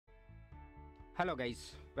Hello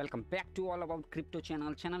guys, welcome back to All About Crypto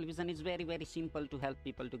channel. Channel vision is very simple to help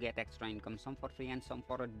people to get extra income, some for free and some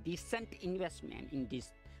for a decent investment. In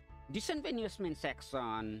this decent investment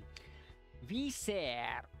section, we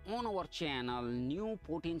share on our channel new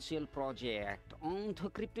potential project on the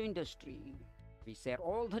crypto industry. We share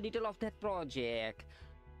all the detail of that project.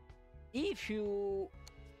 If you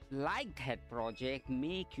like that project,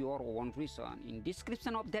 make your own research. In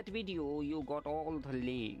description of that video, you got all the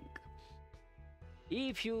link.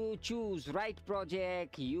 If you choose right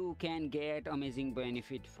project, you can get amazing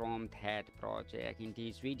benefit from that project. In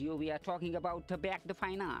this video, we are talking about the back the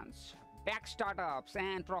finance, back startups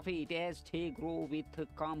and profit as they grow with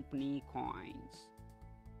CompanyCoins.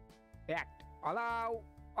 Backed allow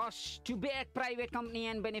us to back private company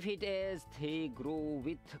and benefit as they grow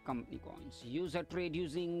with CompanyCoins. User trade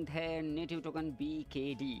using their native token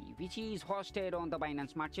BKD, which is hosted on the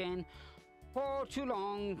Binance Smart Chain. For too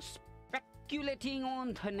long, speculating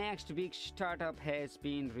on the next big startup has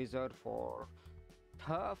been reserved for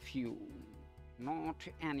the few, not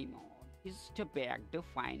anymore. It's to back the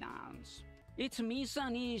finance. Its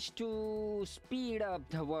mission is to speed up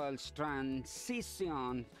the world's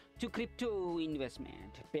transition to crypto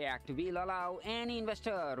investment. Backed will allow any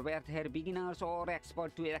investor, whether beginners or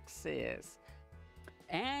expert, to access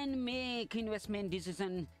and make investment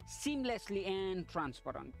decisions seamlessly and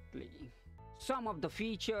transparently. Some of the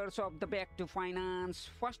features of the back to finance.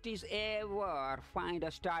 First is ever find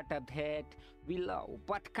a startup that we love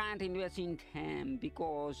but can't invest in them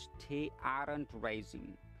because they aren't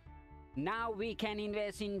rising. Now we can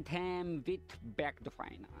invest in them with back to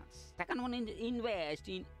finance. Second one is invest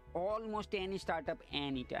in almost any startup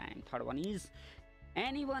anytime. Third one is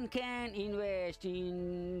anyone can invest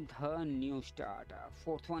in the new startup.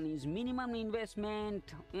 Fourth one is minimum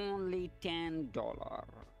investment only $10.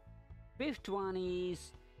 Fifth one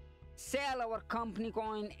is sell our company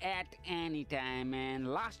coin at any time. And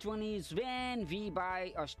last one is when we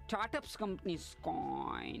buy a startup's company's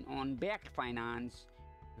coin on backed finance,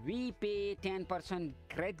 we pay 10%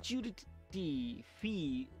 gratuity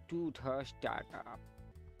fee to the startup.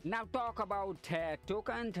 Now talk about the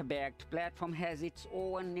token. The backed platform has its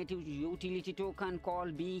own native utility token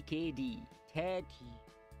called BKD that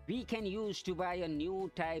we can use to buy a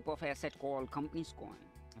new type of asset called company's coin.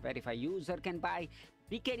 Verified user can buy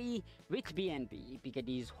BKD with BNB.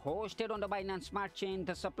 BKD is hosted on the Binance Smart Chain.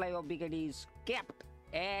 The supply of BKD is capped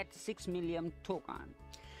at 6 million token.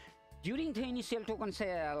 During the initial token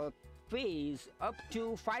sale phase, up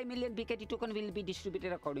to 5 million BKD token will be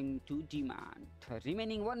distributed according to demand. The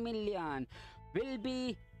remaining 1 million will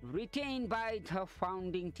be retained by the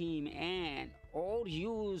founding team and or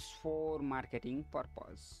used for marketing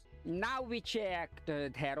purpose. Now we checked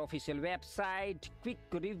their official website, quick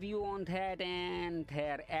review on that, and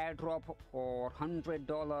their airdrop for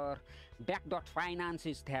 $100. Back.finance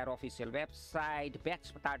is their official website. Back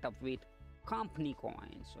startup with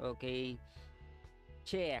CompanyCoins. Okay,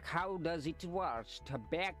 check how does it work. The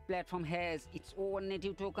back platform has its own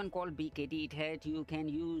native token called BKD that you can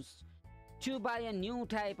use to buy a new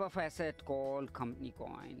type of asset called company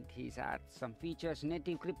coin. These are some features: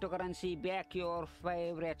 native cryptocurrency, back your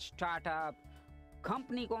favorite startup,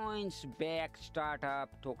 company coins, back startup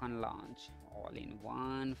token launch, all in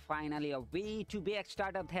one. Finally, a way to back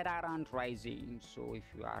startup that aren't rising. So if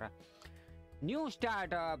you are a new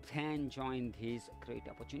startup, then join this great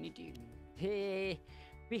opportunity. Hey,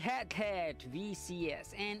 we had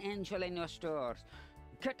VCS and angel investors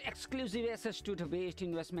get exclusive access to the best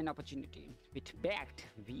investment opportunity. With backed,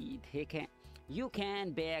 you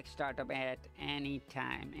can back startup at any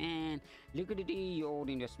time and liquidity your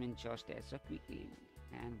investment just as quickly.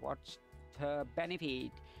 And what's the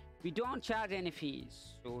benefit? We don't charge any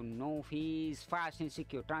fees, so no fees, fast and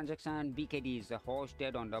secure transaction. BKD is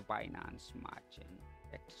hosted on the Binance Smart Chain.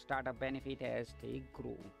 That startup benefit as they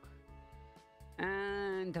grow.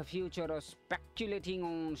 And the future of speculating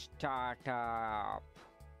on startup.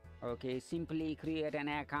 Okay, simply create an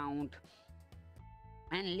account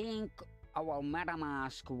and link our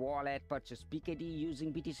MetaMask wallet, purchase BKD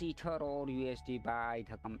using BTC, Ether or USD, buy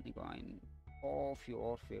the company coin of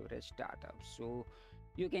your favorite startup. So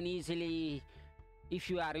you can easily,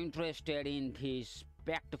 if you are interested in this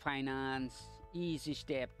backed finance, easy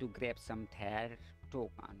step to grab some THER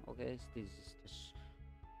token. Okay, so this is just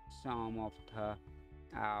some of the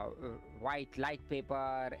white light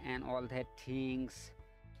paper and all that things.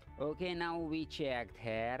 Okay, now we check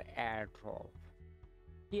their airdrop.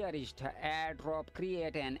 Here is the airdrop.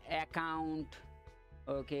 Create an account.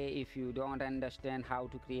 Okay, if you don't understand how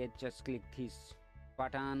to create, just click this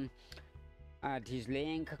button. At his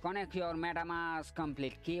link, connect your MetaMask,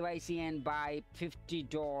 complete KYC, and buy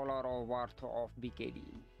 $50 worth of BKD.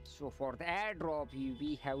 So for the airdrop,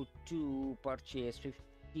 we have to purchase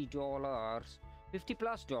 $50, $50+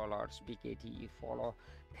 BKD. Follow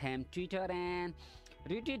them Twitter and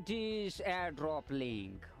retweet this airdrop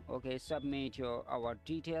link. Okay, submit our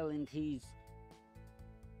detail in his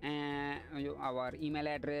our email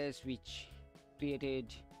address, which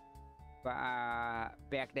created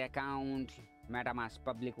backed account, MetaMask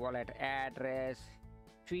public wallet address,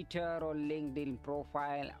 Twitter or LinkedIn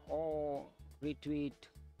profile, or retweet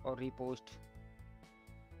or repost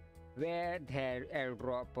where their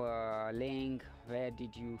airdrop link. Where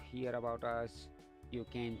did you hear about us? You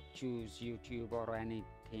can choose YouTube or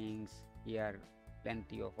anything here.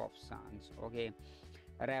 Plenty of options. Okay,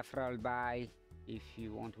 referral by, if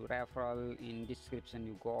you want to referral, in description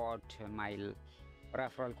you got my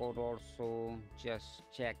referral code. Also just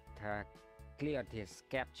check the clear this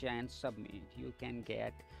captcha and submit. You can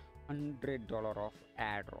get $100 of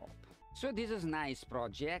airdrop. So this is nice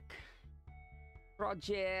project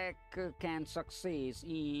can success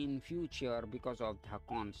in future because of the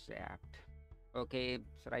concept. Okay,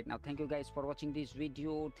 so right now, thank you guys for watching this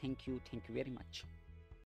video. Thank you very much.